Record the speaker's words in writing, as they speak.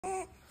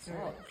Here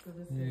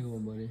you go,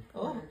 buddy.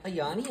 Oh, a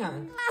Yanni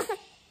on.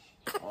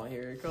 Oh,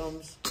 here it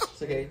comes.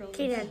 It's okay.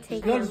 Okay, Dad,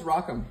 take No, it. just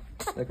rock him.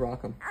 Like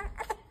rock him.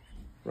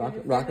 Rock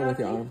him with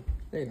your arm.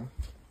 There you go.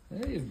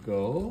 There you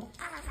go.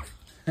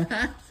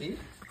 See?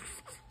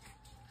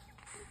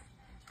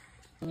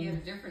 You had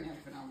a different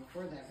outfit on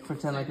before that. but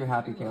Pretend like you're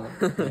happy, Caleb.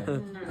 Yeah.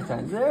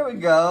 Pretend. There we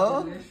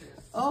go. delicious.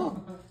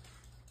 Oh.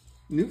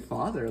 New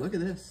father. Look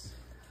at this.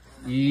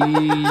 Easy.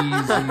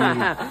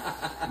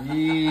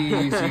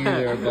 Easy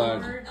there,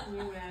 bud. Can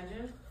you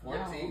imagine?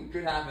 14.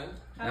 Could happen.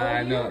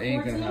 I know,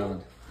 ain't gonna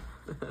happen.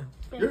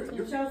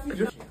 Chelsea.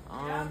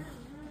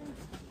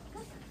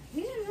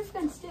 These are just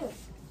guns too.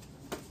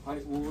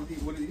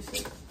 What did he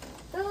say?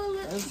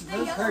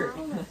 Those hurt.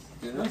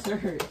 Those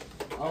hurt.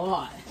 A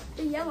lot.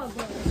 The yellow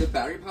boy. Is it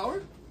battery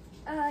powered?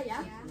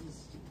 Yeah.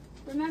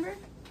 Remember?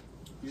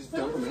 You just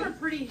dump Those them are in?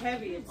 pretty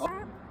heavy. It's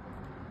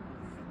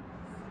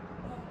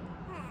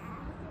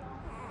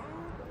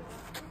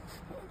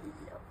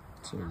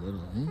So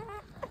little, eh?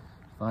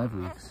 5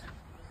 weeks.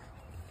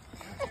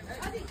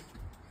 How do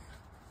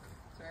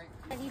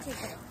you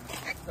take it?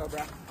 Go,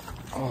 bro.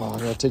 Oh, I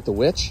gotta take the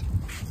witch? You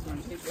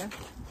want to take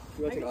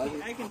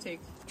Ozzy? I can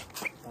take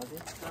Ozzy?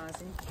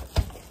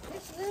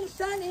 It's little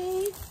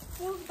sunny.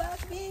 Who's about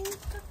to be?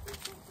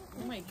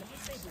 Oh my god.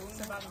 It's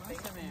about to take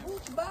a man.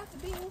 Who's about to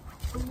be?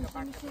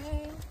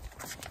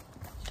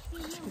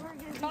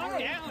 Calm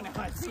down,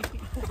 Ozzy.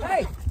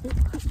 Hey!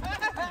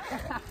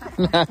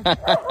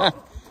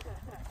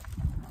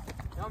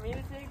 You want me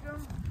to take them?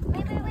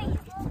 Wait.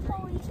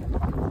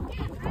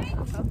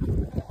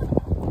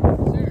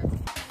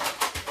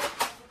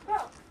 Bro,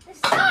 this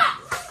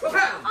sucks!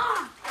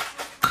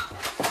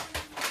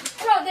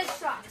 Bro, this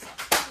sucks.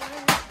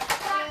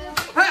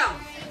 Pow!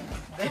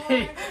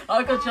 Hey,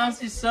 Uncle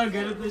Chelsea's so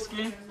good at this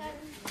game.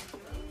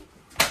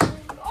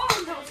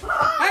 Oh, no.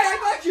 Hey, I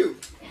got you!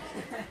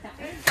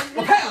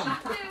 Pow!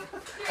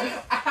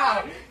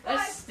 Ow,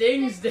 that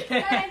stings, Dad.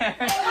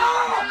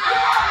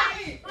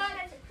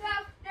 11,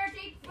 12,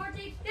 13,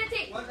 14,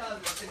 15.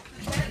 1,000,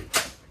 10,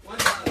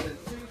 1,000,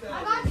 2,000, I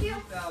got you.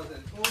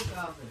 3,000,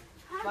 4,000,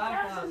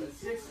 5,000,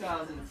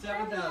 6,000,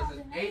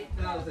 7,000,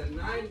 8,000,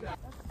 9,000.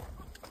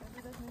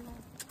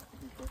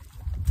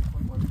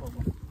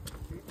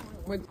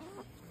 Wait.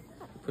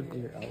 Put it in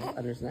your elbow,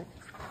 under his neck.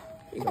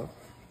 There you go.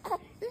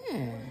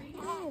 Yeah.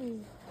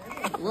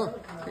 Look,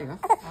 there you go.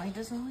 Oh, he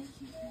doesn't like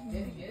you.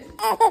 There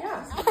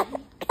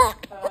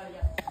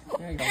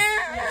you go.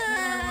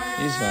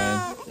 He's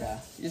fine. Yeah.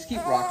 You just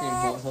keep rocking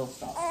him, he'll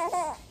stop.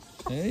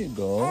 There you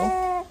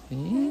go.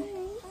 Hmm?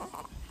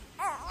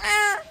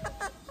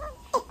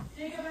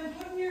 Jacob, I'm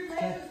putting your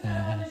legs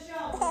down on the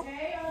shelf,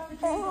 okay? Off the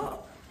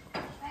table.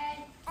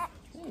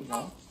 There you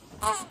go.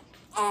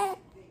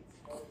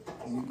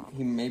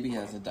 He maybe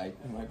has a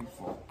diaper. He might be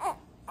full.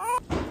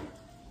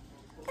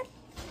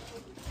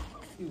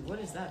 Dude, what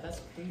is that? That's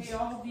Okay, crazy.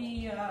 all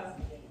the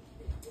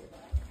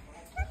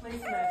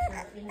placemats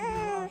are in the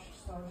wash,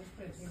 so I'll just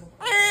put a table.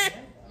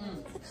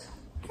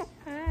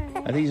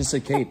 I think you just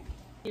said Kate.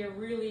 A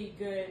really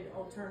good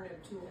alternative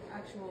to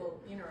actual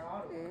inner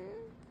auto.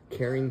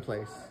 Carrying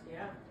place.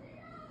 Yeah.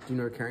 Do you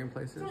know where carrying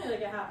place is? It's only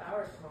like a half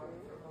hour from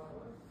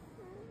auto.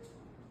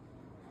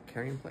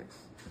 Carrying place?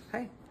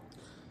 Hey.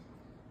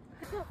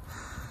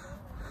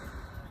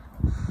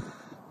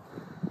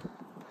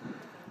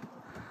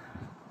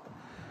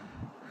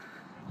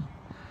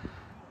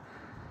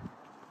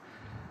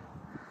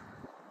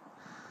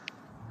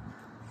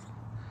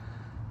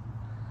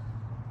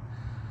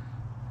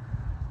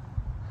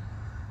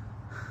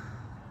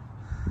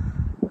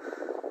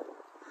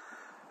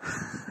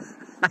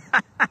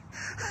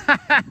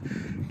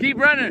 Keep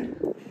running.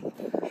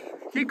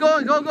 Keep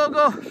going. Go, go,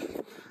 go.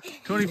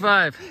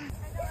 25.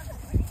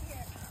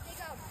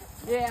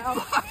 Yeah.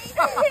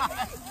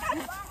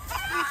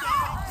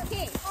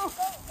 Okay.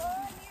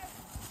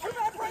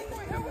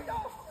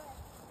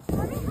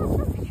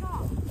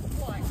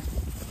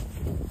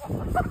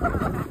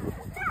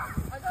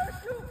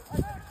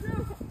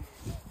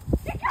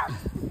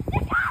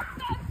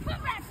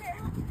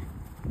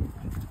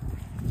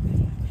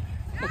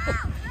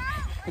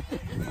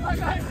 I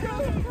got a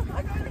shoe.